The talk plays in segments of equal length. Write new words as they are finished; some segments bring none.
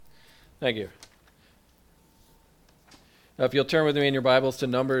Thank you. Now, if you'll turn with me in your Bibles to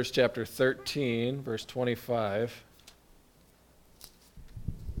Numbers chapter 13, verse 25.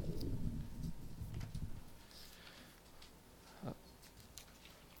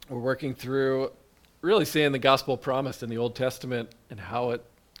 We're working through really seeing the gospel promised in the Old Testament and how it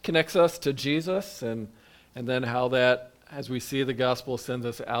connects us to Jesus, and then how that, as we see the gospel, sends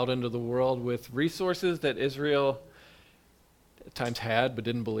us out into the world with resources that Israel at times had but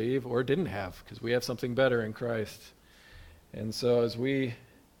didn't believe or didn't have, because we have something better in Christ. And so as we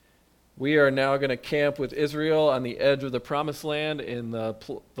are now going to camp with Israel on the edge of the promised land in the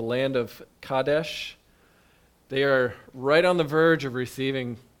land of Kadesh. They are right on the verge of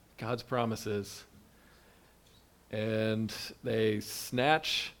receiving God's promises. And they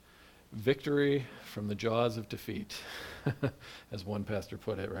snatch victory from the jaws of defeat, as one pastor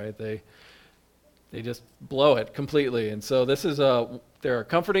put it, right? They just blow it completely. And so there are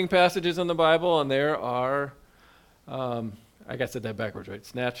comforting passages in the Bible, and there are I said that backwards, right?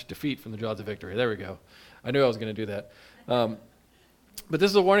 Snatch defeat from the jaws of victory. There we go. I knew I was going to do that. But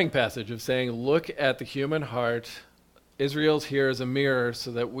this is a warning passage of saying, look at the human heart. Israel's here as a mirror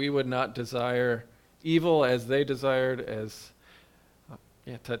so that we would not desire evil as they desired,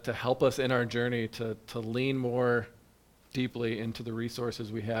 to help us in our journey to lean more deeply into the resources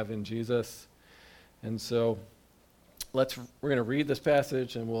we have in Jesus. And so we're going to read this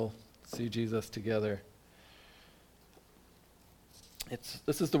passage and we'll see Jesus together.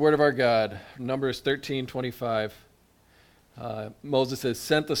 This is the word of our God, Numbers 13:25. Moses has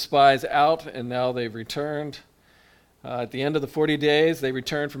sent the spies out, and now they've returned. At the end of the 40 days, they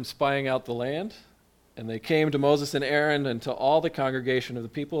returned from spying out the land, and they came to Moses and Aaron and to all the congregation of the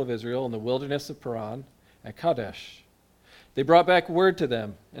people of Israel in the wilderness of Paran at Kadesh. They brought back word to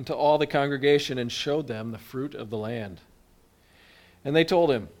them and to all the congregation and showed them the fruit of the land. And they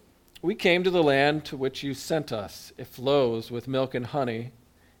told him, "We came to the land to which you sent us. It flows with milk and honey,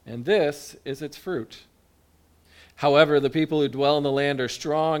 and this is its fruit. However, the people who dwell in the land are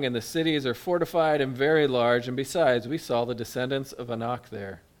strong, and the cities are fortified and very large, and besides, we saw the descendants of Anak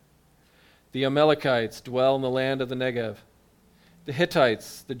there. The Amalekites dwell in the land of the Negev. The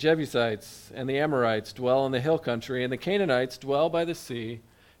Hittites, the Jebusites, and the Amorites dwell in the hill country, and the Canaanites dwell by the sea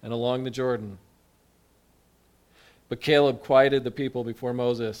and along the Jordan." But Caleb quieted the people before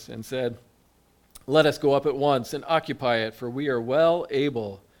Moses and said, "Let us go up at once and occupy it, for we are well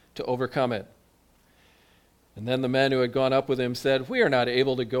able to overcome it." And then the men who had gone up with him said, "We are not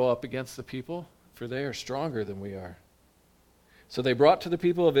able to go up against the people, for they are stronger than we are." So they brought to the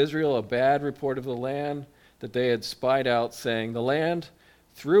people of Israel a bad report of the land that they had spied out, saying, "The land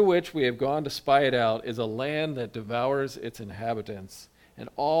through which we have gone to spy it out is a land that devours its inhabitants, and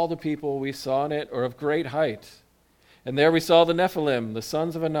all the people we saw in it are of great height. And there we saw the Nephilim, the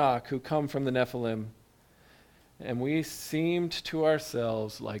sons of Anak, who come from the Nephilim. And we seemed to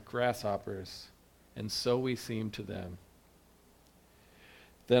ourselves like grasshoppers, and so we seemed to them."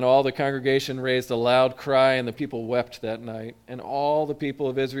 Then all the congregation raised a loud cry, and the people wept that night. And all the people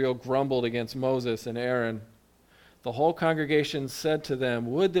of Israel grumbled against Moses and Aaron. The whole congregation said to them,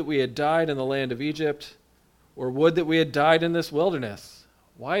 "Would that we had died in the land of Egypt, or would that we had died in this wilderness.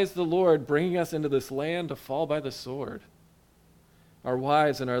 Why is the Lord bringing us into this land to fall by the sword? Our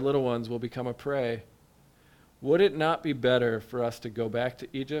wives and our little ones will become a prey. Would it not be better for us to go back to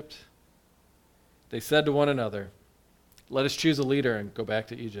Egypt?" They said to one another, "Let us choose a leader and go back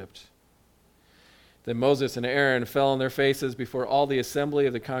to Egypt." Then Moses and Aaron fell on their faces before all the assembly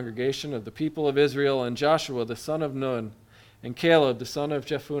of the congregation of the people of Israel, and Joshua the son of Nun, and Caleb the son of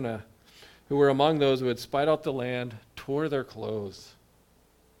Jephunneh, who were among those who had spied out the land, tore their clothes,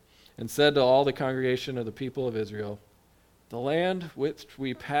 and said to all the congregation of the people of Israel, "The land which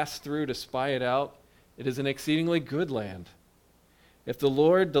we passed through to spy it out, it is an exceedingly good land. If the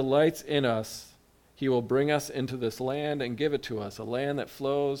Lord delights in us, he will bring us into this land and give it to us, a land that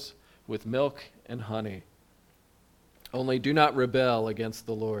flows with milk and honey. Only do not rebel against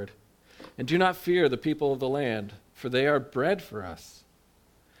the Lord, and do not fear the people of the land, for they are bread for us.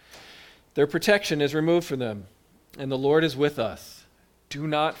 Their protection is removed from them, and the Lord is with us. Do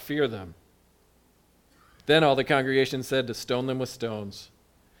not fear them." Then all the congregation said to stone them with stones.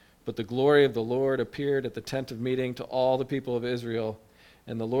 But the glory of the Lord appeared at the tent of meeting to all the people of Israel.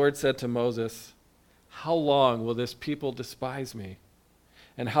 And the Lord said to Moses, "How long will this people despise me?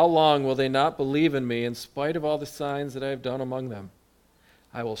 And how long will they not believe in me in spite of all the signs that I have done among them?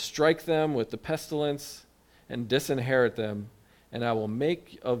 I will strike them with the pestilence and disinherit them, and I will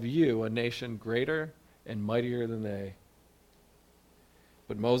make of you a nation greater and mightier than they."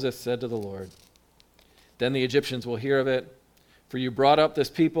 But Moses said to the Lord, "Then the Egyptians will hear of it, For you brought up this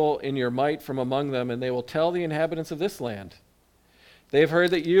people in your might from among them, and they will tell the inhabitants of this land. They have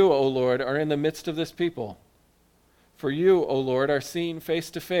heard that you, O Lord, are in the midst of this people. For you, O Lord, are seen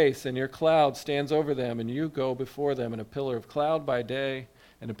face to face, and your cloud stands over them, and you go before them in a pillar of cloud by day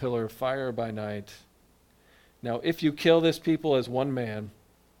and a pillar of fire by night. Now, if you kill this people as one man,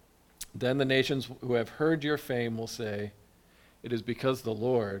 then the nations who have heard your fame will say, it is because the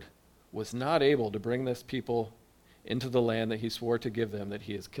Lord was not able to bring this people into the land that he swore to give them, that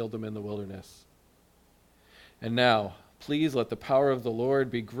he has killed them in the wilderness. And now, please let the power of the Lord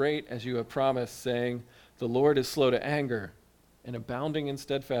be great as you have promised, saying, the Lord is slow to anger and abounding in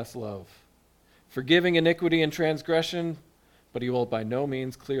steadfast love, forgiving iniquity and transgression, but he will by no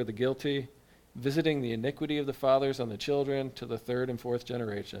means clear the guilty, visiting the iniquity of the fathers on the children to the third and fourth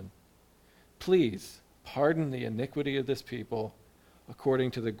generation. Please pardon the iniquity of this people according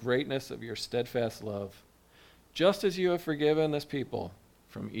to the greatness of your steadfast love, just as you have forgiven this people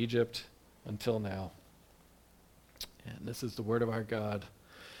from Egypt until now. And this is the word of our God.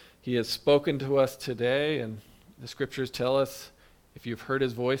 He has spoken to us today, and the scriptures tell us, if you've heard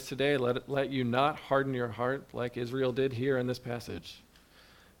his voice today, let you not harden your heart like Israel did here in this passage.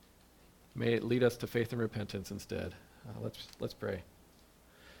 May it lead us to faith and repentance instead. Let's pray.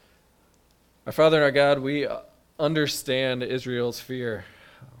 Our Father and our God, we understand Israel's fear.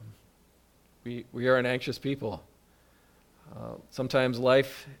 We are an anxious people. Sometimes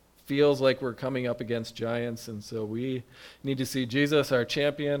life feels like we're coming up against giants, and so we need to see Jesus, our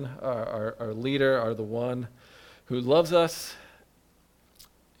champion, our leader, the one who loves us,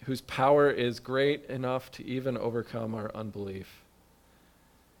 whose power is great enough to even overcome our unbelief.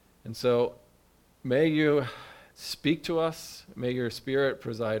 And so may you speak to us, may your Spirit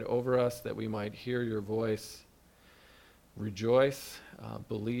preside over us that we might hear your voice, rejoice,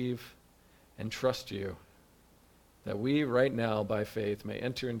 believe, and trust you, that we right now by faith may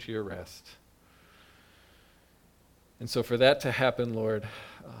enter into your rest. And so for that to happen, Lord,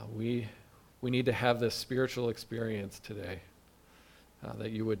 we need to have this spiritual experience today, that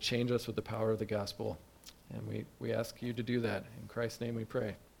you would change us with the power of the gospel. And we ask you to do that. In Christ's name we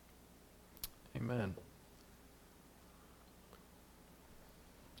pray. Amen.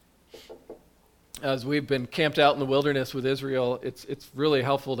 As we've been camped out in the wilderness with Israel, it's really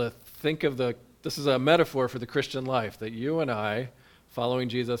helpful to think of this is a metaphor for the Christian life, that you and I, following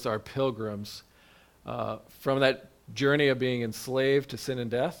Jesus, are pilgrims from that journey of being enslaved to sin and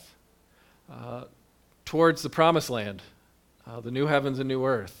death towards the promised land, the new heavens and new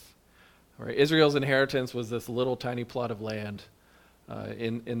earth. Right? Israel's inheritance was this little tiny plot of land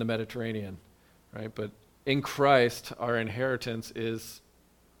in the Mediterranean, right? But in Christ, our inheritance is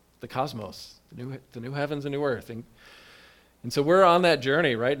the cosmos, the new heavens and new earth. And so we're on that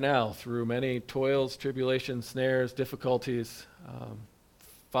journey right now through many toils, tribulations, snares, difficulties,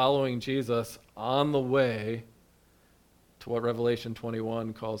 following Jesus on the way to what Revelation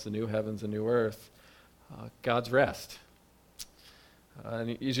 21 calls the new heavens and new earth, God's rest.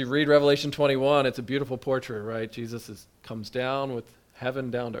 And as you read Revelation 21, it's a beautiful portrait, right? Jesus comes down with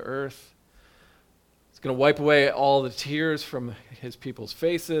heaven down to earth. He's going to wipe away all the tears from his people's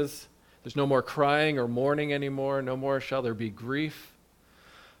faces. There's no more crying or mourning anymore. No more shall there be grief.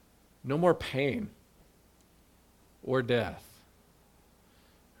 No more pain or death.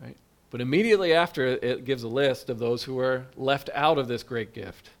 Right? But immediately after, it gives a list of those who are left out of this great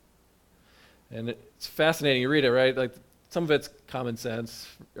gift. And it's fascinating. You read it, right? Like some of it's common sense,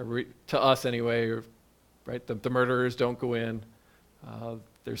 to us anyway, right? The murderers don't go in.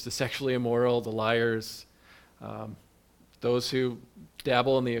 There's the sexually immoral, the liars, those who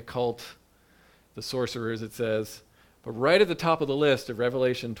dabble in the occult, the sorcerers, it says. But right at the top of the list of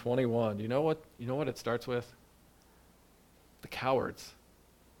Revelation 21, you know what it starts with? The cowards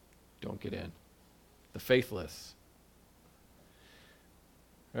don't get in. The faithless.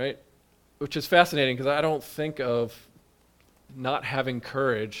 Right? Which is fascinating because I don't think of not having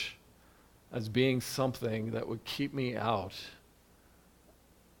courage as being something that would keep me out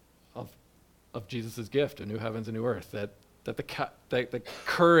of Jesus' gift, a new heavens and new earth, that the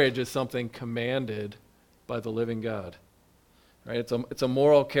courage is something commanded by the living God. Right? It's a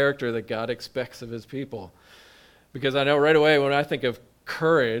moral character that God expects of his people. Because I know right away when I think of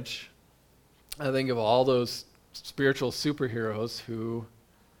courage, I think of all those spiritual superheroes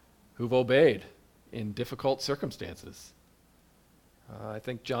who've obeyed in difficult circumstances. I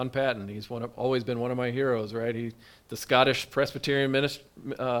think John Patton, he's always been one of my heroes, right? The Scottish Presbyterian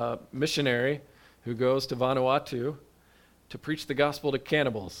missionary who goes to Vanuatu to preach the gospel to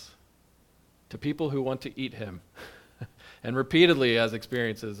cannibals, to people who want to eat him, and repeatedly has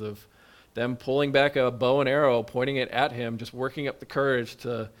experiences of them pulling back a bow and arrow, pointing it at him, just working up the courage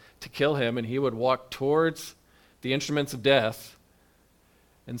to kill him, and he would walk towards the instruments of death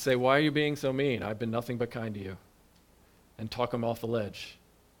and say, "Why are you being so mean? I've been nothing but kind to you," and talk him off the ledge.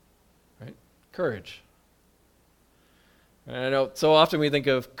 Right? Courage. And I know so often we think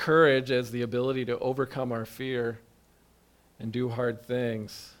of courage as the ability to overcome our fear and do hard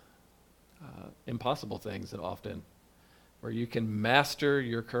things, impossible things often, where you can master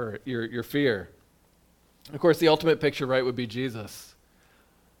your courage, your fear. Of course, the ultimate picture, right, would be Jesus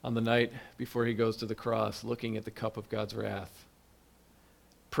on the night before he goes to the cross, looking at the cup of God's wrath,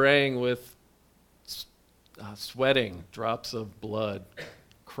 praying with sweating drops of blood,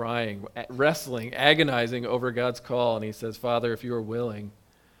 crying, wrestling, agonizing over God's call. And he says, "Father, if you are willing,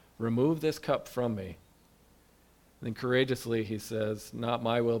 remove this cup from me." And then courageously he says, "Not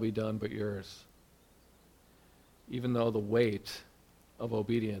my will be done, but yours." Even though the weight of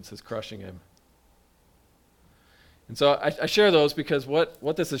obedience is crushing him. And so I share those because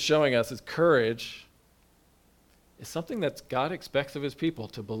what this is showing us is courage is something that God expects of his people,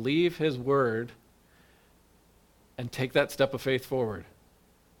 to believe his word and take that step of faith forward.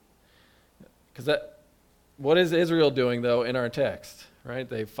 Because what is Israel doing, though, in our text? Right?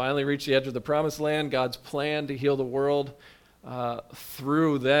 They finally reached the edge of the promised land. God's plan to heal the world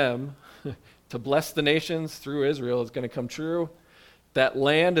through them, to bless the nations through Israel, is going to come true. That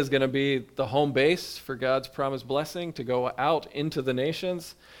land is going to be the home base for God's promised blessing to go out into the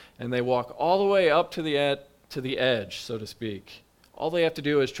nations, and they walk all the way up to the edge, so to speak. All they have to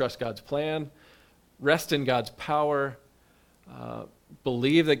do is trust God's plan, rest in God's power,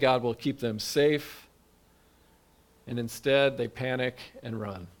 believe that God will keep them safe, and instead they panic and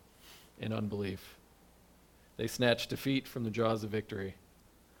run in unbelief. They snatch defeat from the jaws of victory.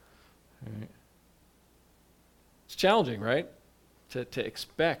 All right. It's challenging, right? To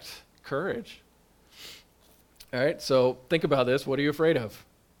expect courage. All right, so think about this. What are you afraid of?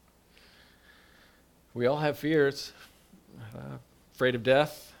 We all have fears. Afraid of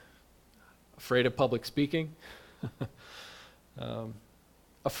death, afraid of public speaking,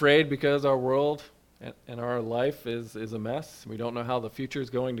 afraid because our world and our life is a mess. We don't know how the future is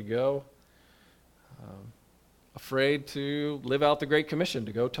going to go. Afraid to live out the Great Commission,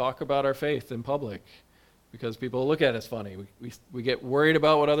 to go talk about our faith in public because people look at us funny. We get worried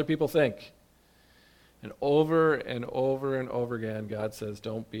about what other people think. And over and over and over again, God says,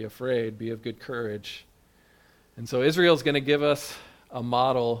 don't be afraid, be of good courage. And so Israel's going to give us a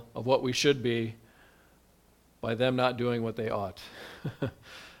model of what we should be by them not doing what they ought.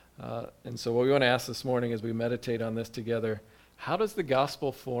 And so what we want to ask this morning as we meditate on this together, how does the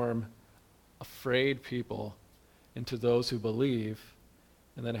gospel form afraid people into those who believe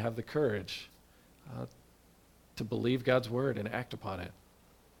and then have the courage to believe God's word and act upon it?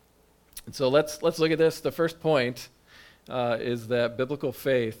 And so let's look at this. The first point is that biblical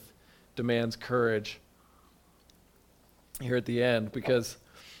faith demands courage here at the end, because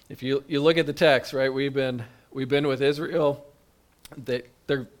if you look at the text, right, we've been with Israel.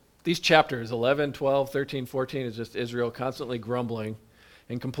 These chapters 11, 12, 13, 14 is just Israel constantly grumbling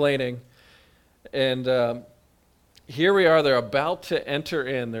and complaining. And here we are, they're about to enter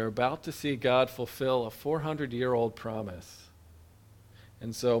in. They're about to see God fulfill a 400-year-old promise.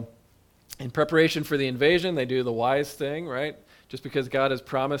 And so in preparation for the invasion, they do the wise thing, right? Just because God has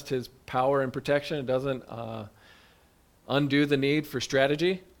promised his power and protection, it doesn't undo the need for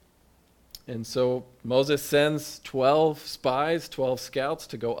strategy. And so Moses sends 12 spies, 12 scouts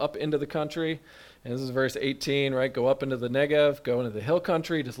to go up into the country. And this is verse 18, right? Go up into the Negev, go into the hill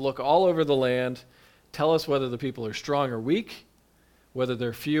country, just look all over the land. Tell us whether the people are strong or weak, whether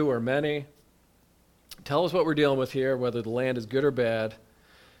they're few or many. Tell us what we're dealing with here, whether the land is good or bad.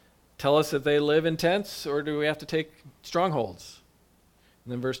 Tell us if they live in tents or do we have to take strongholds?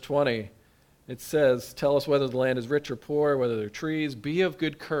 And then verse 20, it says, tell us whether the land is rich or poor, whether there are trees. Be of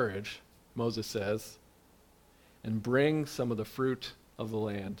good courage, Moses says, and bring some of the fruit of the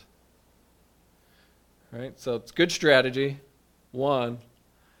land. Right? So it's good strategy. One,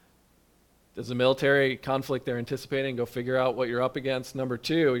 there's a military conflict they're anticipating. Go figure out what you're up against. Number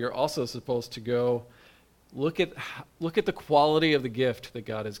two, you're also supposed to go look at the quality of the gift that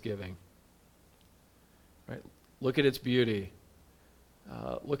God is giving. Right? Look at its beauty.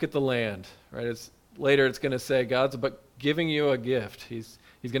 Look at the land. Right? Later it's going to say God's about giving you a gift. He's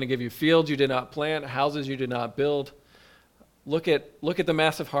going to give you fields you did not plant, houses you did not build. Look at the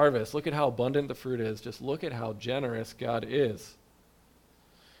massive harvest. Look at how abundant the fruit is. Just look at how generous God is.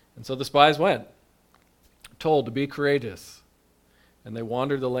 And so the spies went, told to be courageous. And they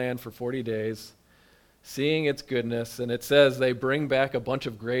wandered the land for 40 days. seeing its goodness. And it says they bring back a bunch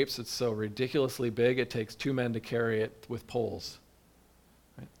of grapes. It's so ridiculously big, it takes 2 men to carry it with poles.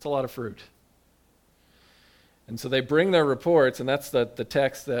 Right? It's a lot of fruit. And so they bring their reports, and that's the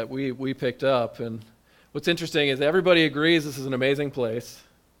text that we picked up. And what's interesting is everybody agrees this is an amazing place,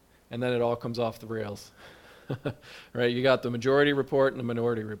 and then it all comes off the rails. Right? You got the majority report and the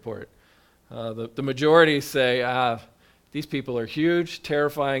minority report. The majority say, these people are huge,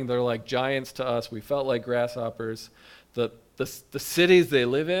 terrifying, they're like giants to us. We felt like grasshoppers. The cities they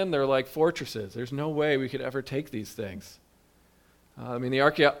live in, they're like fortresses. There's no way we could ever take these things.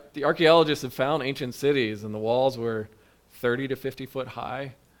 The archaeologists have found ancient cities, and the walls were 30 to 50 foot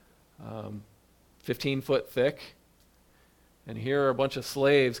high, 15 foot thick. And here are a bunch of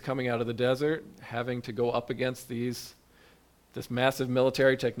slaves coming out of the desert, having to go up against this massive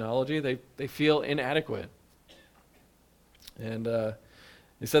military technology. They feel inadequate. And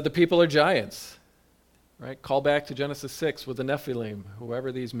they said the people are giants, right? Call back to Genesis 6 with the Nephilim,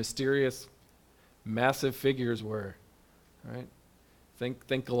 whoever these mysterious, massive figures were, right?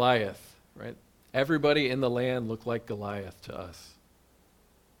 Think Goliath, right? Everybody in the land looked like Goliath to us.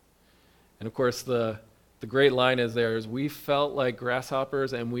 And of course, the great line is we felt like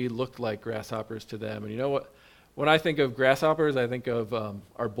grasshoppers and we looked like grasshoppers to them. And you know what? When I think of grasshoppers, I think of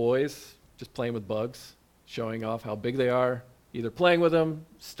our boys just playing with bugs, showing off how big they are, either playing with them,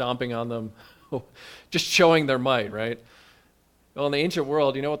 stomping on them, just showing their might, right? Well, in the ancient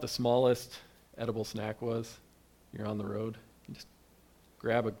world, you know what the smallest edible snack was? You're on the road. You just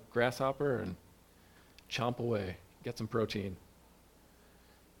grab a grasshopper and chomp away, get some protein.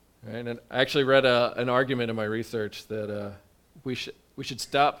 Right? And I actually read an argument in my research that we should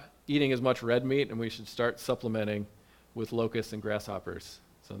stop eating as much red meat and we should start supplementing with locusts and grasshoppers.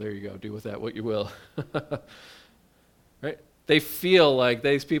 So there you go. Do with that what you will. Right? They feel like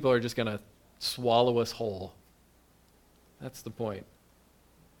these people are just going to swallow us whole. That's the point.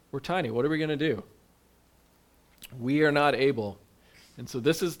 We're tiny. What are we going to do? We are not able. And so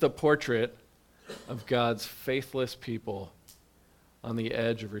this is the portrait of God's faithless people on the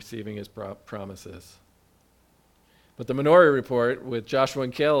edge of receiving his promises. But the minority report with Joshua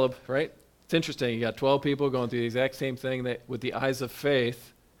and Caleb, right? It's interesting. You got 12 people going through the exact same thing that with the eyes of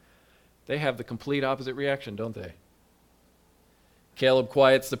faith. They have the complete opposite reaction, don't they? Caleb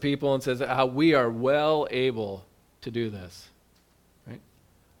quiets the people and says, we are well able to do this. Right?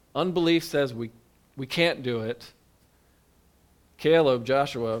 Unbelief says we can't do it. Caleb,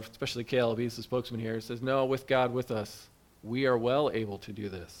 Joshua, especially Caleb, he's the spokesman here, says, no, with God with us, we are well able to do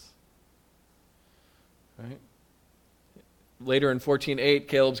this. Right? Later in 14:8,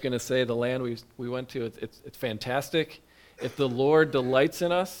 Caleb's going to say the land we went to, it's fantastic. If the Lord delights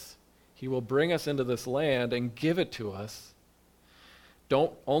in us, he will bring us into this land and give it to us.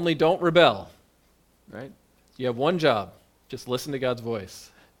 Don't rebel. Right? You have one job. Just listen to God's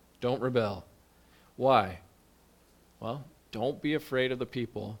voice. Don't rebel. Why? Well, don't be afraid of the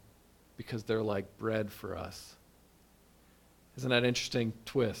people because they're like bread for us. Isn't that an interesting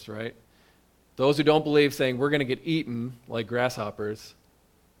twist, right? Those who don't believe saying we're going to get eaten like grasshoppers.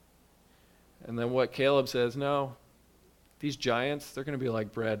 And then what Caleb says, no, these giants, they're going to be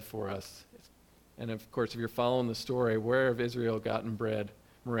like bread for us. And of course, if you're following the story, where have Israel gotten bread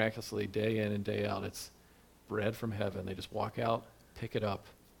miraculously day in and day out? It's bread from heaven. They just walk out, pick it up.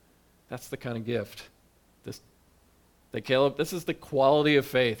 That's the kind of gift. This is the quality of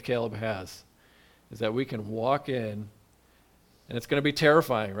faith Caleb has, is that we can walk in, and it's going to be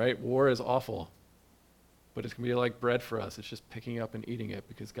terrifying, right? War is awful, but it's going to be like bread for us. It's just picking up and eating it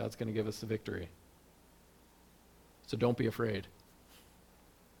because God's going to give us the victory. So don't be afraid.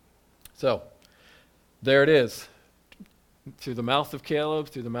 So there it is. Through the mouth of Caleb,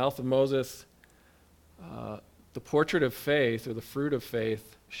 through the mouth of Moses, the portrait of faith, or the fruit of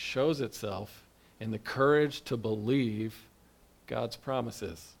faith, shows itself in the courage to believe God's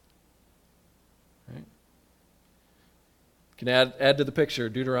promises. Right? You can add to the picture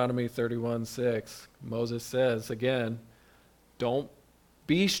Deuteronomy 31:6. Moses says, again, don't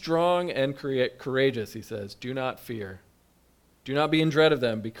be strong and courageous, he says. Do not fear. Do not be in dread of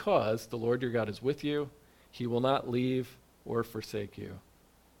them, because the Lord your God is with you. He will not leave or forsake you.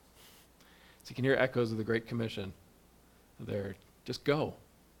 So you can hear echoes of the Great Commission there. Just go.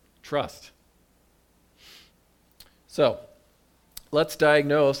 Trust. So, let's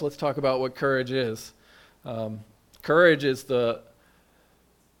talk about what courage is. Courage is the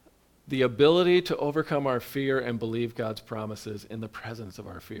ability to overcome our fear and believe God's promises in the presence of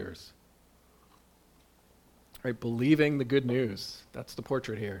our fears. Right? Believing the good news. That's the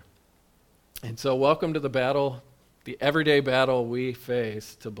portrait here. And so welcome to the battle, the everyday battle we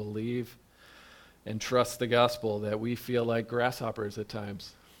face to believe and trust the gospel that we feel like grasshoppers at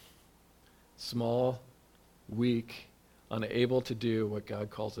times. Small, weak, unable to do what God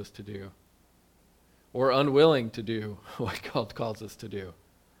calls us to do, or unwilling to do what God calls us to do.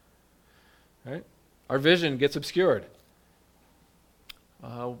 Right? Our vision gets obscured.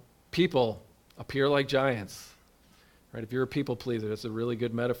 People appear like giants. Right? If you're a people pleaser, that's a really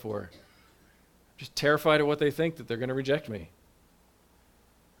good metaphor. Just terrified of what they think, that they're going to reject me.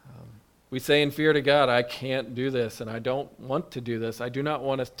 We say in fear to God, I can't do this, and I don't want to do this. I do not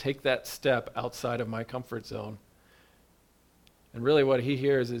want to take that step outside of my comfort zone. And really what he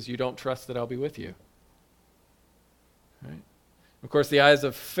hears is, you don't trust that I'll be with you. Right? Of course, the eyes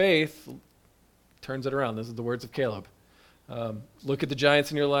of faith turns it around. This is the words of Caleb. Look at the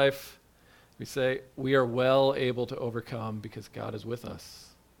giants in your life. We say, we are well able to overcome because God is with us.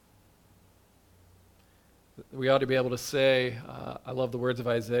 We ought to be able to say, I love the words of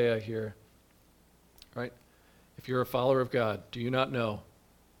Isaiah here, right? If you're a follower of God, do you not know?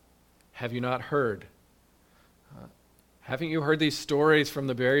 Have you not heard? Haven't you heard these stories from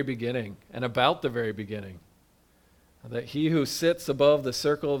the very beginning and about the very beginning? That he who sits above the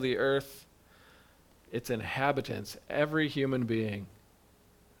circle of the earth, its inhabitants, every human being,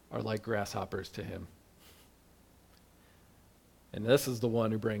 are like grasshoppers to him. And this is the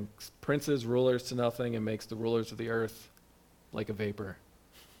one who brings princes, rulers to nothing and makes the rulers of the earth like a vapor.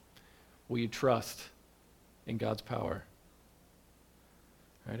 Will you trust in God's power?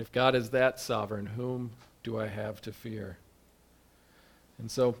 Right? If God is that sovereign, whom do I have to fear? And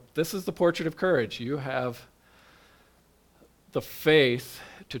so this is the portrait of courage. You have the faith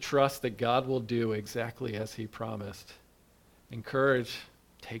to trust that God will do exactly as he promised. And courage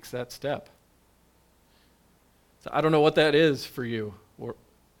takes that step. So I don't know what that is for you or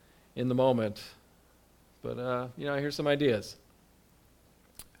in the moment, but here's some ideas.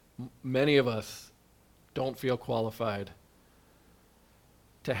 Many of us don't feel qualified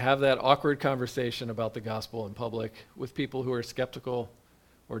to have that awkward conversation about the gospel in public with people who are skeptical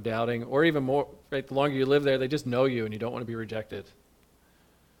or doubting, or even more, right, the longer you live there, they just know you and you don't want to be rejected.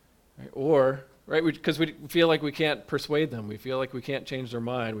 Right? Or, right, because we feel like we can't persuade them. We feel like we can't change their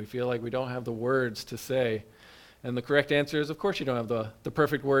mind. We feel like we don't have the words to say. And the correct answer is, of course you don't have the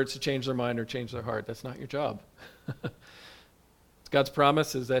perfect words to change their mind or change their heart. That's not your job. God's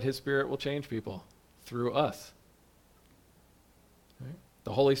promise is that his Spirit will change people through us. Right?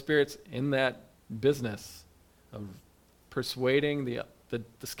 The Holy Spirit's in that business of persuading the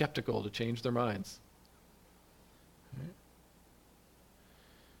skeptical to change their minds. Right?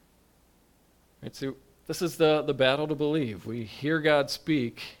 Right, so this is the battle to believe. We hear God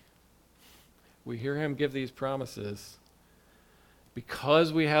speak. We hear him give these promises.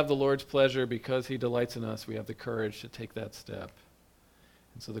 Because we have the Lord's pleasure, because he delights in us, we have the courage to take that step.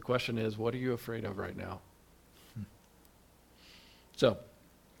 And so the question is, what are you afraid of right now? So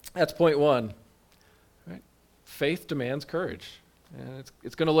that's point one. Right? Faith demands courage. And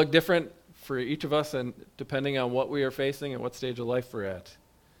it's going to look different for each of us, and depending on what we are facing and what stage of life we're at.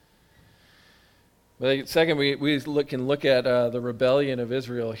 But second, we can look at the rebellion of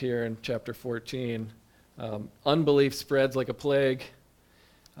Israel here in chapter 14. Unbelief spreads like a plague.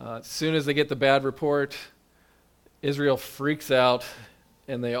 As soon as they get the bad report, Israel freaks out,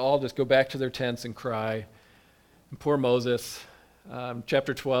 and they all just go back to their tents and cry. And poor Moses.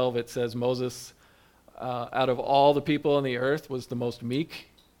 Chapter 12, it says Moses, out of all the people on the earth, was the most meek.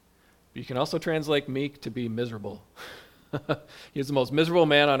 You can also translate meek to be miserable. He's the most miserable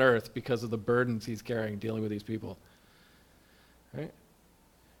man on earth because of the burdens he's carrying dealing with these people. Right?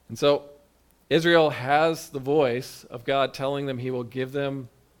 And so Israel has the voice of God telling them he will give them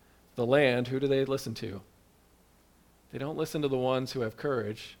the land. Who do they listen to? They don't listen to the ones who have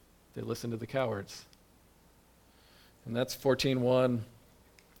courage. They listen to the cowards. And that's 14:1.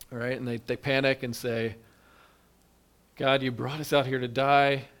 All right? And they panic and say, God, you brought us out here to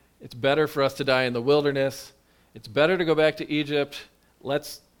die. It's better for us to die in the wilderness. It's better to go back to Egypt.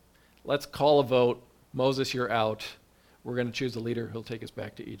 Let's call a vote. Moses, you're out. We're going to choose a leader who'll take us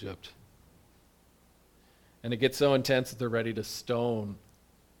back to Egypt. And it gets so intense that they're ready to stone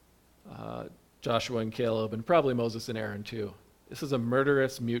Joshua and Caleb, and probably Moses and Aaron too. This is a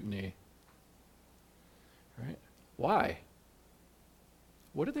murderous mutiny. Right? Why?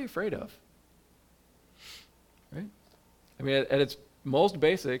 What are they afraid of? Right? I mean, at its most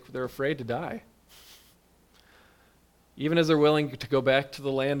basic, they're afraid to die. Even as they're willing to go back to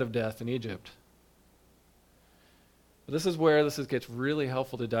the land of death in Egypt. But this is where this gets really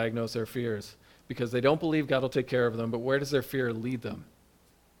helpful to diagnose their fears, because they don't believe God will take care of them, but where does their fear lead them?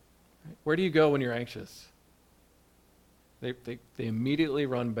 Right? Where do you go when you're anxious? They immediately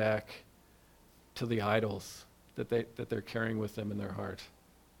run back to the idols that they're carrying with them in their heart.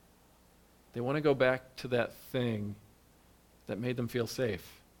 They want to go back to that thing that made them feel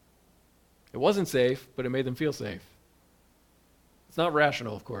safe. It wasn't safe, but it made them feel safe. It's not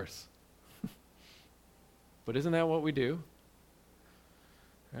rational, of course. But isn't that what we do?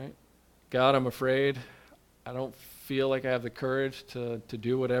 Right? God, I'm afraid. I don't feel like I have the courage to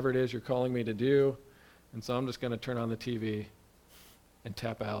do whatever it is you're calling me to do. And so I'm just going to turn on the TV and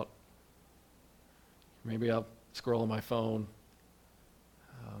tap out. Maybe I'll scroll on my phone.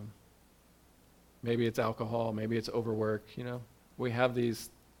 Maybe it's alcohol. Maybe it's overwork. We have these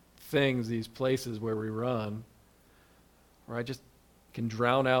things, these places where we run, where I just can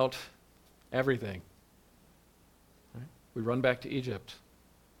drown out everything. Right? We run back to Egypt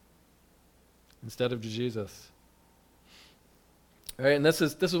instead of to Jesus. All right, and this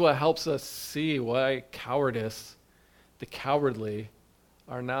is what helps us see why the cowardly,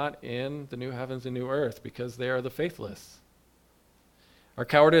 are not in the new heavens and new earth, because they are the faithless. Our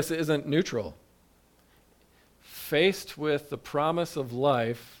cowardice isn't neutral. Faced with the promise of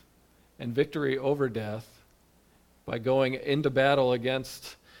life and victory over death by going into battle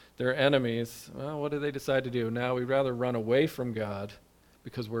against their enemies, well, what do they decide to do? Now we'd rather run away from God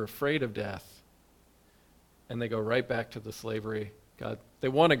because we're afraid of death. And they go right back to the slavery they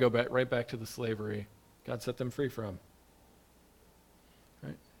want to go right back to the slavery God set them free from.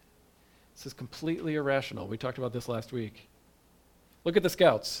 Right? This is completely irrational. We talked about this last week. Look at the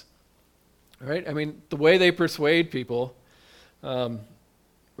scouts. Right? I mean, the way they persuade people,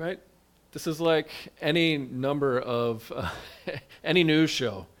 right? This is like any number of, any news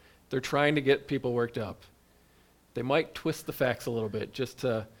show. They're trying to get people worked up. They might twist the facts a little bit just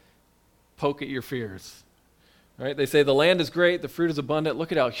to poke at your fears. Right? They say the land is great, the fruit is abundant.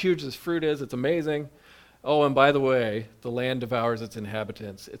 Look at how huge this fruit is. It's amazing. Oh, and by the way, the land devours its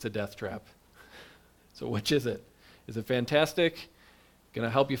inhabitants. It's a death trap. So which is it? Is it fantastic? Going to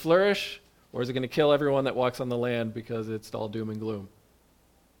help you flourish? Or is it going to kill everyone that walks on the land because it's all doom and gloom?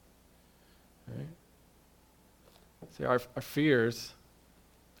 Right? See, our fears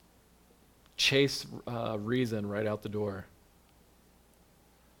chase reason right out the door.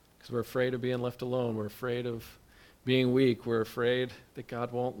 Because we're afraid of being left alone. We're afraid of being weak. We're afraid that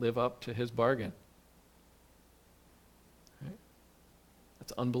God won't live up to his bargain. Right?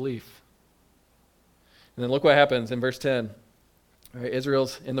 That's unbelief. And then look what happens in verse 10. Right,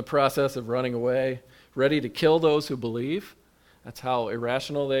 Israel's in the process of running away, ready to kill those who believe. That's how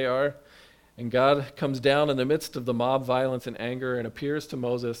irrational they are. And God comes down in the midst of the mob violence and anger and appears to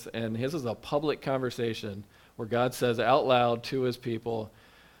Moses, and his is a public conversation where God says out loud to his people,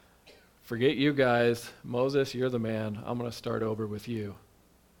 forget you guys. Moses, you're the man. I'm going to start over with you.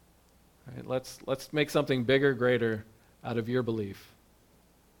 All right, let's make something bigger, greater out of your belief.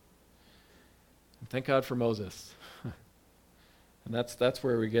 And thank God for Moses. And that's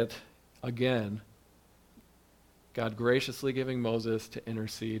where we get, again, God graciously giving Moses to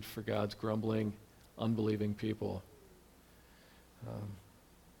intercede for God's grumbling, unbelieving people.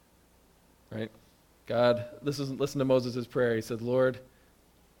 Right? God, listen to Moses' prayer. He said, Lord,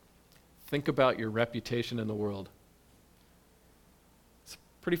 think about your reputation in the world. It's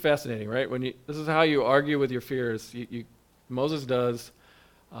pretty fascinating, right? This is how you argue with your fears. Moses does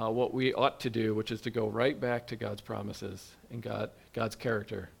what we ought to do, which is to go right back to God's promises and God's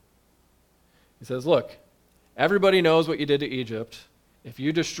character. He says, look, everybody knows what you did to Egypt. If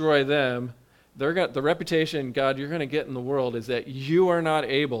you destroy them, the reputation, God, you're going to get in the world is that you are not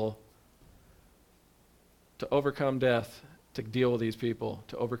able to overcome death, to deal with these people,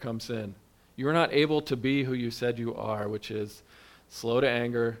 to overcome sin. You are not able to be who you said you are, which is slow to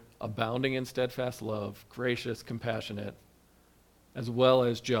anger, abounding in steadfast love, gracious, compassionate, as well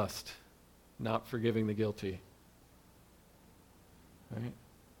as just, not forgiving the guilty. Right?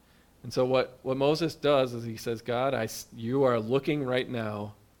 And so what Moses does is he says, God, you are looking right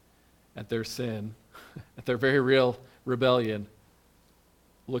now at their sin, at their very real rebellion.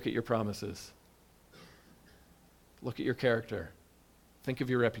 Look at your promises. Look at your character. Think of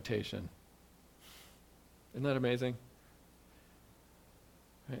your reputation. Isn't that amazing?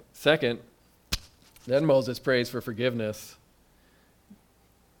 Right. Second, then Moses prays for forgiveness,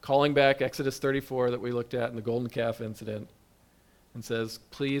 calling back Exodus 34 that we looked at in the golden calf incident, and says,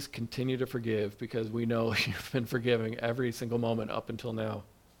 please continue to forgive because we know you've been forgiving every single moment up until now.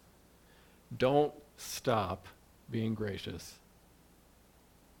 Don't stop being gracious.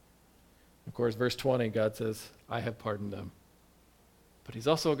 Of course, verse 20, God says, I have pardoned them. But he's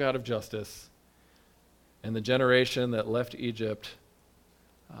also a God of justice. And the generation that left Egypt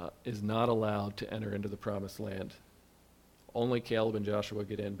is not allowed to enter into the promised land. Only Caleb and Joshua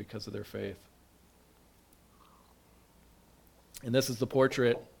get in because of their faith. And this is the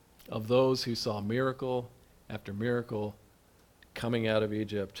portrait of those who saw miracle after miracle coming out of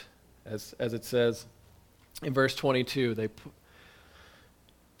Egypt. As it says in verse 22,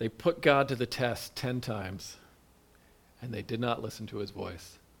 they put God to the test 10 times, and they did not listen to his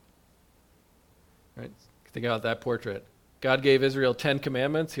voice. Right? Think about that portrait. God gave Israel 10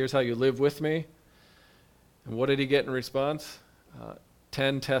 commandments. Here's how you live with me. And what did he get in response?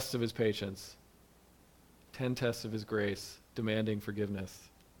 10 tests of his patience. 10 tests of his grace, demanding forgiveness.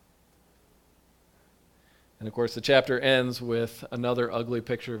 And of course, the chapter ends with another ugly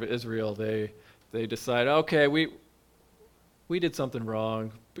picture of Israel. They decide, okay, we did something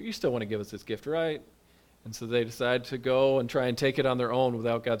wrong, but you still want to give us this gift, right? And so they decide to go and try and take it on their own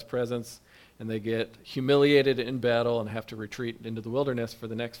without God's presence, and they get humiliated in battle and have to retreat into the wilderness for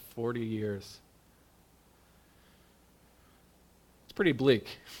the next 40 years. It's pretty bleak.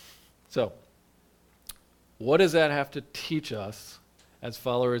 So, what does that have to teach us as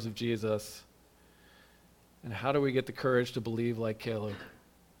followers of Jesus? And how do we get the courage to believe like Caleb?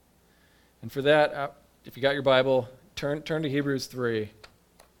 And for that, if you got your Bible, turn to Hebrews 3,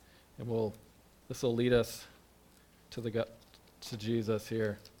 and this will lead us to Jesus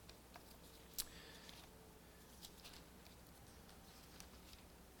here.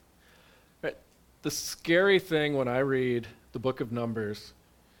 Right. The scary thing when I read the book of Numbers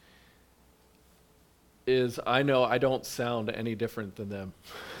is I know I don't sound any different than them.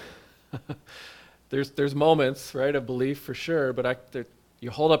 There's moments, right, of belief for sure, but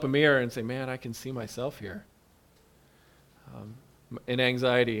you hold up a mirror and say, man, I can see myself here. In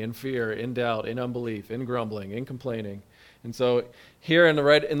anxiety, in fear, in doubt, in unbelief, in grumbling, in complaining. And so here in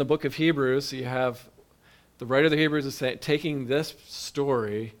the book of Hebrews, you have the writer of the Hebrews is taking this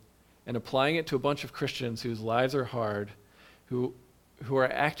story and applying it to a bunch of Christians whose lives are hard, who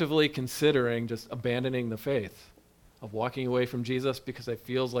are actively considering just abandoning the faith, of walking away from Jesus because it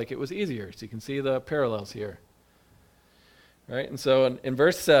feels like it was easier. So you can see the parallels here. Right? And so in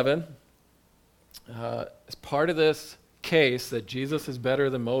verse 7, as part of this case that Jesus is better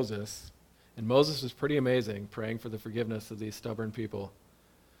than Moses, and Moses was pretty amazing, praying for the forgiveness of these stubborn people.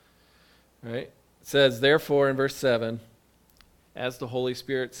 Right? It says, therefore, in verse 7, as the Holy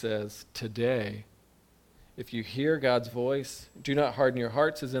Spirit says, today, if you hear God's voice, do not harden your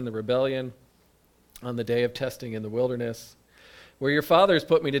hearts as in the rebellion on the day of testing in the wilderness, where your fathers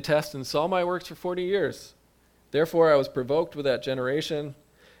put me to test and saw my works for 40 years. Therefore I was provoked with that generation,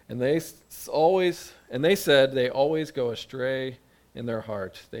 and they said they always go astray in their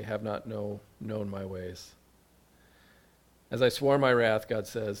heart. They have not known my ways. As I swore in my wrath, God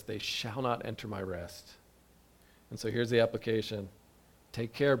says, they shall not enter my rest. And so here's the application.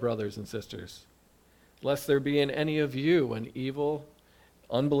 Take care, brothers and sisters, lest there be in any of you an evil,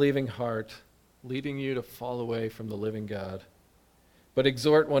 unbelieving heart, leading you to fall away from the living God. But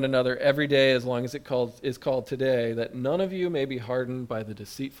exhort one another every day as long as it is called today, that none of you may be hardened by the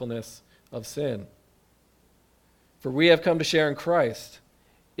deceitfulness of sin. For we have come to share in Christ,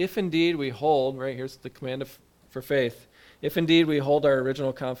 if indeed we hold, right, here's the command for faith, if indeed we hold our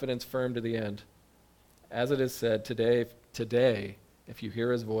original confidence firm to the end. As it is said, today, if you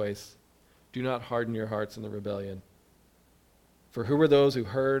hear his voice, do not harden your hearts in the rebellion. For who were those who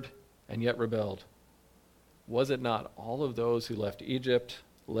heard and yet rebelled? Was it not all of those who left Egypt,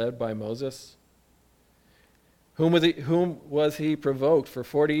 led by Moses? Whom was he provoked for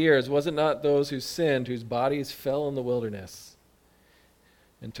 40 years? Was it not those who sinned, whose bodies fell in the wilderness?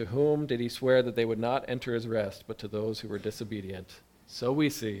 And to whom did he swear that they would not enter his rest, but to those who were disobedient? So we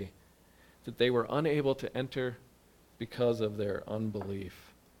see that they were unable to enter because of their unbelief.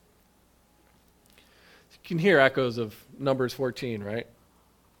 You can hear echoes of Numbers 14, right?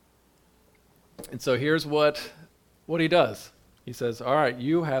 And so here's what he does. He says, all right,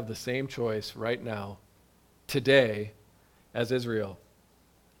 you have the same choice right now, today, as Israel.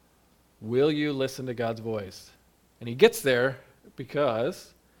 Will you listen to God's voice? And he gets there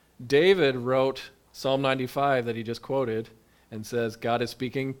because David wrote Psalm 95 that he just quoted and says, God is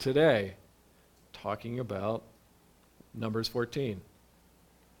speaking today, talking about Numbers 14.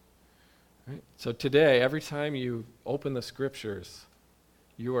 Right? So today, every time you open the scriptures,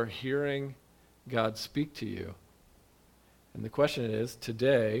 you are hearing God speak to you. And the question is,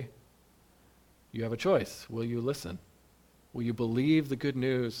 today, you have a choice. Will you listen? Will you believe the good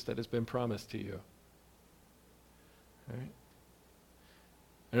news that has been promised to you? All right?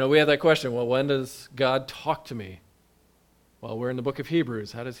 I know we have that question, well, when does God talk to me? Well, we're in the book of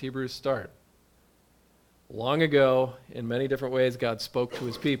Hebrews. How does Hebrews start? Long ago, in many different ways, God spoke to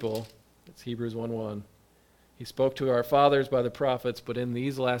his people. It's Hebrews 1:1. He spoke to our fathers by the prophets, but in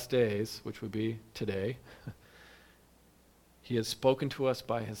these last days, which would be today, He has spoken to us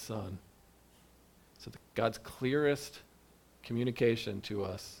by his Son. So God's clearest communication to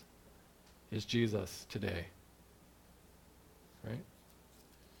us is Jesus today. Right?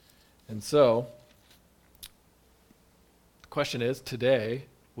 And so, the question is, today,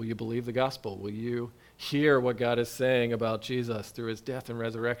 will you believe the gospel? Will you hear what God is saying about Jesus through his death and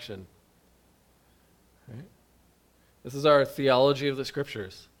resurrection? Right? This is our theology of the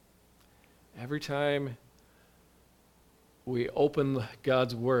scriptures. Every time we open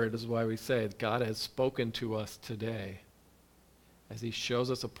God's word, this is why we say God has spoken to us today as he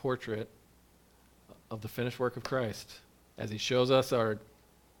shows us a portrait of the finished work of Christ, as he shows us our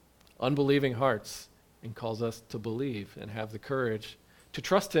unbelieving hearts and calls us to believe and have the courage to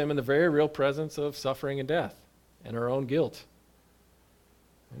trust him in the very real presence of suffering and death and our own guilt.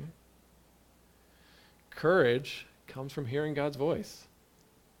 Right? Courage comes from hearing God's voice.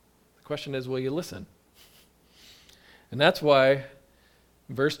 The question is, will you listen? And that's why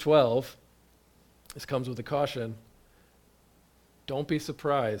verse 12, this comes with a caution. Don't be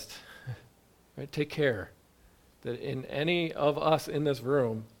surprised. Right? Take care that in any of us in this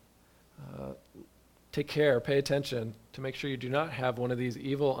room, take care, pay attention to make sure you do not have one of these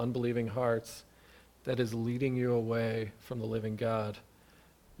evil, unbelieving hearts that is leading you away from the living God.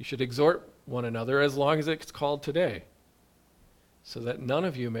 You should exhort one another as long as it's called today, so that none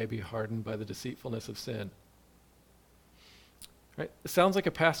of you may be hardened by the deceitfulness of sin. Right? It sounds like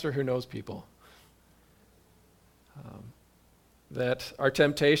a pastor who knows people. That our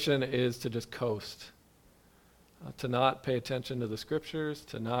temptation is to just coast, to not pay attention to the scriptures,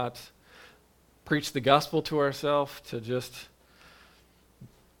 to not preach the gospel to ourselves, to just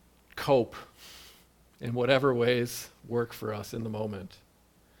cope in whatever ways work for us in the moment.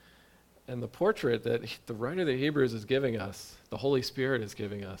 And the portrait that the writer of the Hebrews is giving us, the Holy Spirit is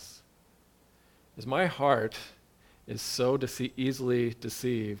giving us, is my heart is so easily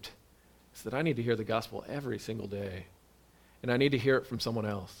deceived, is that I need to hear the gospel every single day. And I need to hear it from someone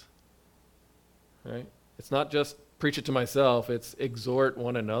else. Right? It's not just preach it to myself, it's exhort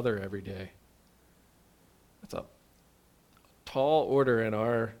one another every day. That's a tall order in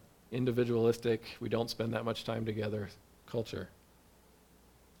our individualistic, we don't spend that much time together culture.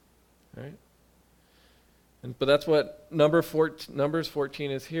 Right? But that's what Numbers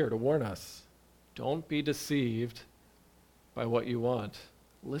 14 is here to warn us. Don't be deceived by what you want.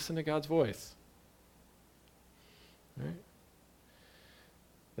 Listen to God's voice. Right?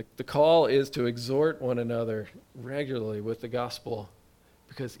 The call is to exhort one another regularly with the gospel,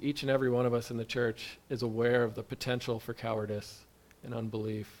 because each and every one of us in the church is aware of the potential for cowardice and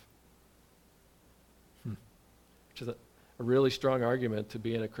unbelief. Which is a really strong argument to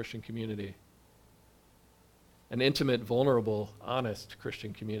be in a Christian community. An intimate, vulnerable, honest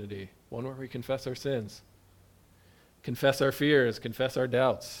Christian community. One where we confess our sins, confess our fears, confess our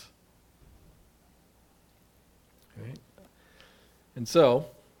doubts. Right? And so,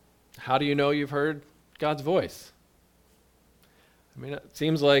 how do you know you've heard God's voice? I mean, it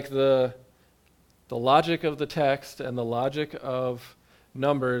seems like the logic of the text and the logic of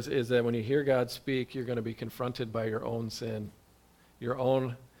Numbers is that when you hear God speak, you're going to be confronted by your own sin, your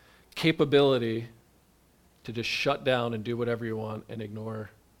own capability to just shut down and do whatever you want and ignore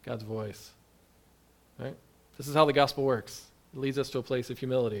God's voice. Right? This is how the gospel works. It leads us to a place of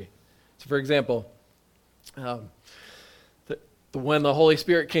humility. So, for example, when the Holy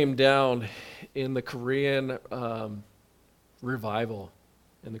Spirit came down in the Korean revival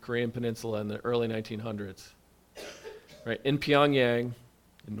in the Korean Peninsula in the early 1900s, right, in Pyongyang,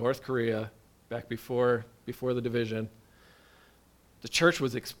 in North Korea, back before the division, the church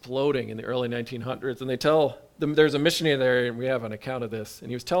was exploding in the early 1900s, and they tell them, there's a missionary there, and we have an account of this, and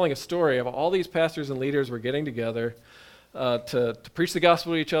he was telling a story of all these pastors and leaders were getting together to preach the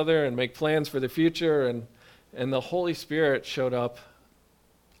gospel to each other and make plans for the future, and the Holy Spirit showed up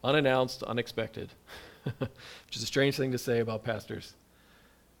unannounced, unexpected, which is a strange thing to say about pastors.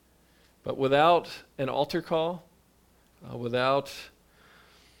 But without an altar call, without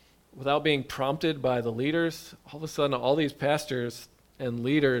being prompted by the leaders, all of a sudden all these pastors and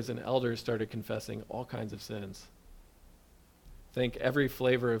leaders and elders started confessing all kinds of sins. Think every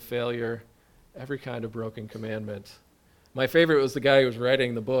flavor of failure, every kind of broken commandment. My favorite was the guy who was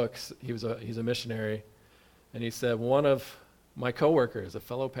writing the books. He's a missionary. And he said, one of my coworkers, a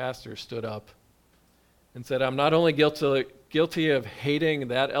fellow pastor, stood up and said, I'm not only guilty of hating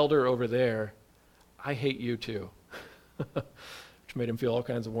that elder over there, I hate you too. Which made him feel all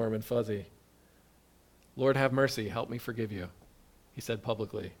kinds of warm and fuzzy. Lord, have mercy, help me forgive you, he said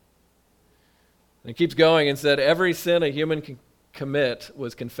publicly. And he keeps going and said, every sin a human can commit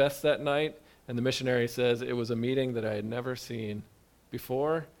was confessed that night And the missionary says, it was a meeting that I had never seen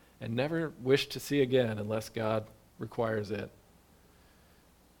before and never wish to see again unless God requires it.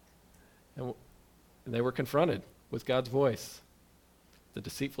 And they were confronted with God's voice, the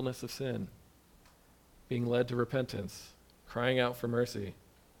deceitfulness of sin, being led to repentance, crying out for mercy.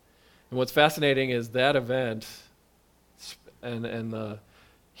 And what's fascinating is that event and the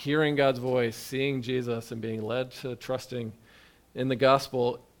hearing God's voice, seeing Jesus and being led to trusting in the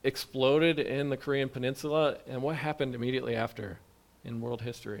gospel exploded in the Korean Peninsula. And what happened immediately after in world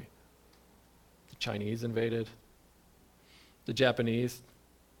history? The Chinese invaded. The Japanese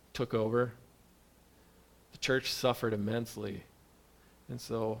took over. The church suffered immensely. And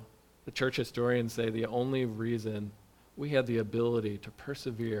so the church historians say the only reason we had the ability to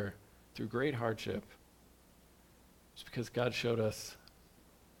persevere through great hardship is because God showed us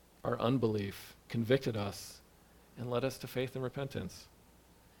our unbelief, convicted us, and led us to faith and repentance.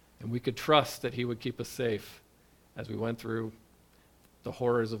 And we could trust that he would keep us safe as we went through the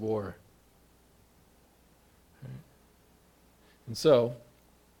horrors of war. Right? And so,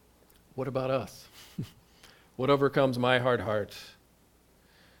 what about us? What overcomes my hard heart?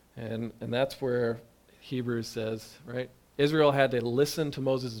 And that's where Hebrews says, right? Israel had to listen to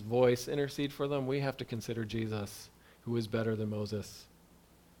Moses' voice, intercede for them. We have to consider Jesus, who is better than Moses.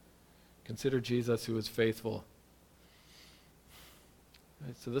 Consider Jesus, who is faithful.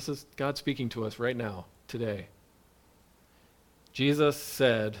 Right, so this is God speaking to us right now, today. Jesus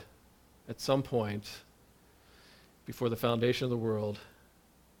said at some point before the foundation of the world,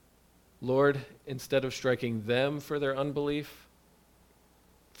 Lord, instead of striking them for their unbelief,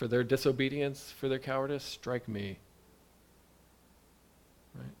 for their disobedience, for their cowardice, strike me.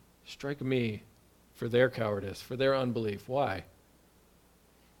 Right? Strike me for their cowardice, for their unbelief. Why?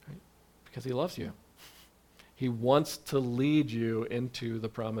 Right? Because he loves you. He wants to lead you into the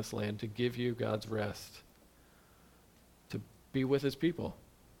promised land, to give you God's rest, to be with his people.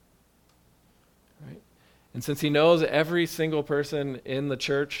 Right? And since he knows every single person in the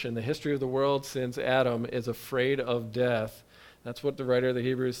church in the history of the world since Adam is afraid of death, that's what the writer of the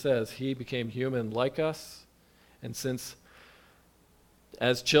Hebrews says. He became human like us, and since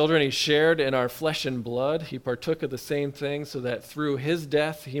as children he shared in our flesh and blood, he partook of the same thing so that through his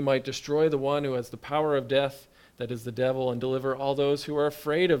death he might destroy the one who has the power of death, that is the devil, and deliver all those who are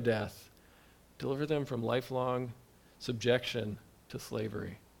afraid of death. Deliver them from lifelong subjection to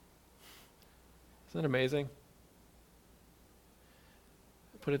slavery. Isn't that amazing?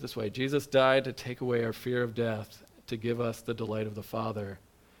 Put it this way, Jesus died to take away our fear of death, to give us the delight of the Father,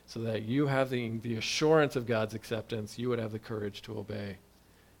 so that you have the assurance of God's acceptance, you would have the courage to obey,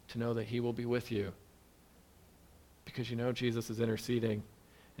 to know that he will be with you. Because you know Jesus is interceding,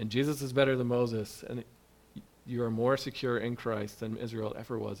 and Jesus is better than Moses, and you are more secure in Christ than Israel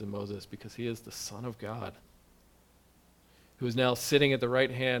ever was in Moses, because he is the Son of God, who is now sitting at the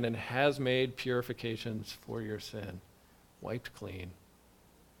right hand and has made purifications for your sin, wiped clean.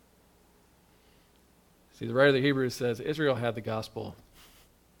 See, the writer of the Hebrews says Israel had the gospel,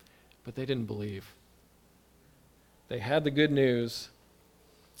 but they didn't believe. They had the good news,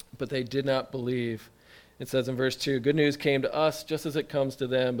 but they did not believe. It says in verse 2, good news came to us just as it comes to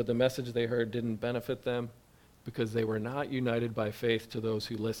them, but the message they heard didn't benefit them because they were not united by faith to those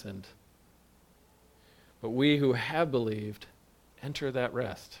who listened. But we who have believed enter that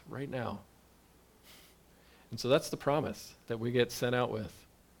rest right now. And so that's the promise that we get sent out with.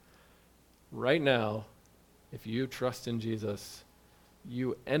 Right now, if you trust in Jesus,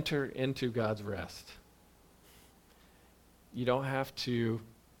 you enter into God's rest. You don't have to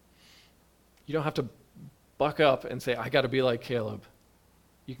buck up and say, I got to be like Caleb.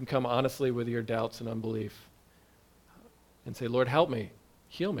 You can come honestly with your doubts and unbelief and say, Lord, help me,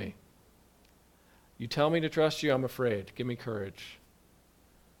 heal me. You tell me to trust you, I'm afraid. Give me courage.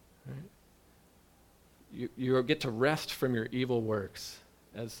 Right? You get to rest from your evil works,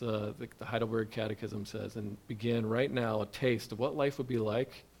 as the Heidelberg Catechism says, and begin right now a taste of what life would be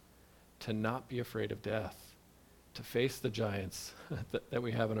like to not be afraid of death, to face the giants that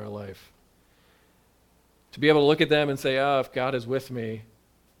we have in our life. To be able to look at them and say, if God is with me,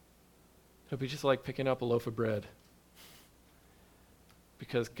 it'll be just like picking up a loaf of bread.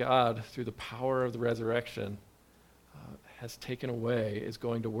 Because God, through the power of the resurrection, has taken away, is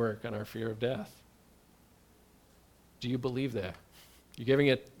going to work on our fear of death. Do you believe that?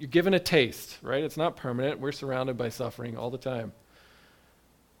 You're given a taste, right? It's not permanent. We're surrounded by suffering all the time.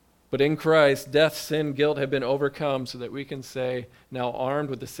 But in Christ, death, sin, guilt have been overcome so that we can say, now armed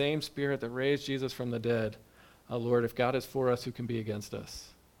with the same Spirit that raised Jesus from the dead, Lord, if God is for us, who can be against us?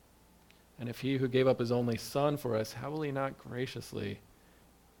 And if he who gave up his only Son for us, how will he not graciously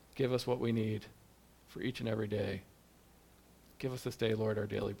Give us what we need for each and every day. Give us this day, Lord, our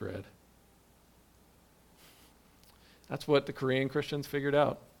daily bread. That's what the Korean Christians figured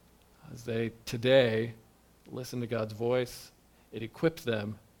out. As they today listened to God's voice, it equipped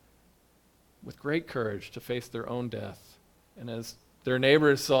them with great courage to face their own death. And as their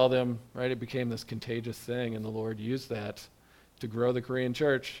neighbors saw them, right, it became this contagious thing, and the Lord used that to grow the Korean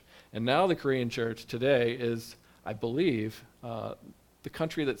church. And now the Korean church today is, I believe, the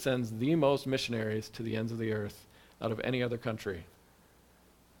country that sends the most missionaries to the ends of the earth out of any other country.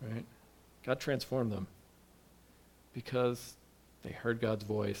 Right? God transformed them because they heard God's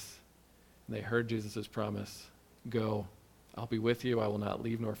voice and they heard Jesus' promise, go, I'll be with you, I will not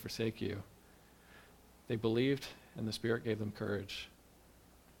leave nor forsake you. They believed and the Spirit gave them courage.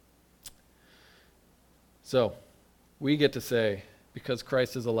 So, we get to say, because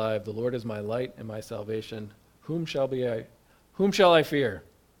Christ is alive, the Lord is my light and my salvation. Whom shall I fear?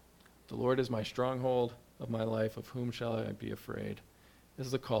 The Lord is my stronghold of my life. Of whom shall I be afraid? This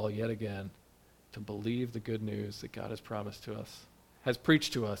is a call yet again to believe the good news that God has promised to us, has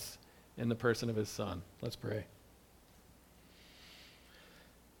preached to us in the person of his Son. Let's pray.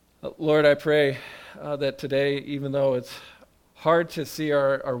 Lord, I pray that today, even though it's hard to see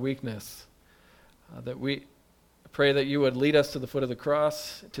our weakness, that we pray that you would lead us to the foot of the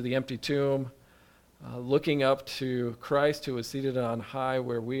cross, to the empty tomb, looking up to Christ who is seated on high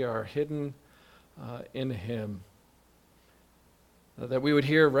where we are hidden in him. That we would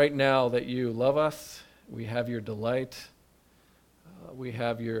hear right now that you love us, we have your delight, we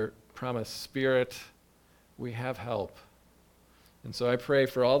have your promised Spirit, we have help. And so I pray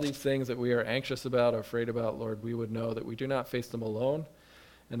for all these things that we are anxious about, afraid about, Lord, we would know that we do not face them alone,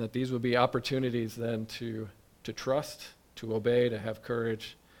 and that these would be opportunities then to trust, to obey, to have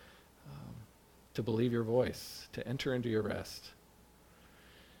courage, to believe your voice, to enter into your rest.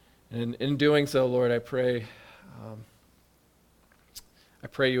 And in doing so, Lord, I pray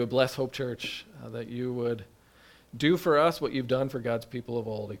you would bless Hope Church, that you would do for us what you've done for God's people of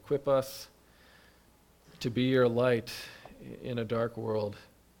old. Equip us to be your light in a dark world.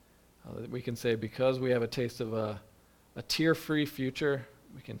 That we can say, because we have a taste of a tear-free future,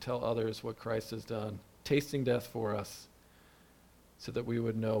 we can tell others what Christ has done, tasting death for us, so that we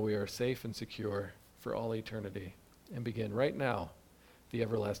would know we are safe and secure for all eternity and begin right now the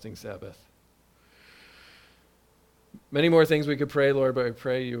everlasting Sabbath. Many more things we could pray, Lord, but I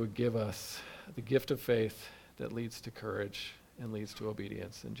pray you would give us the gift of faith that leads to courage and leads to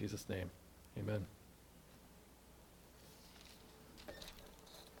obedience. In Jesus' name, amen.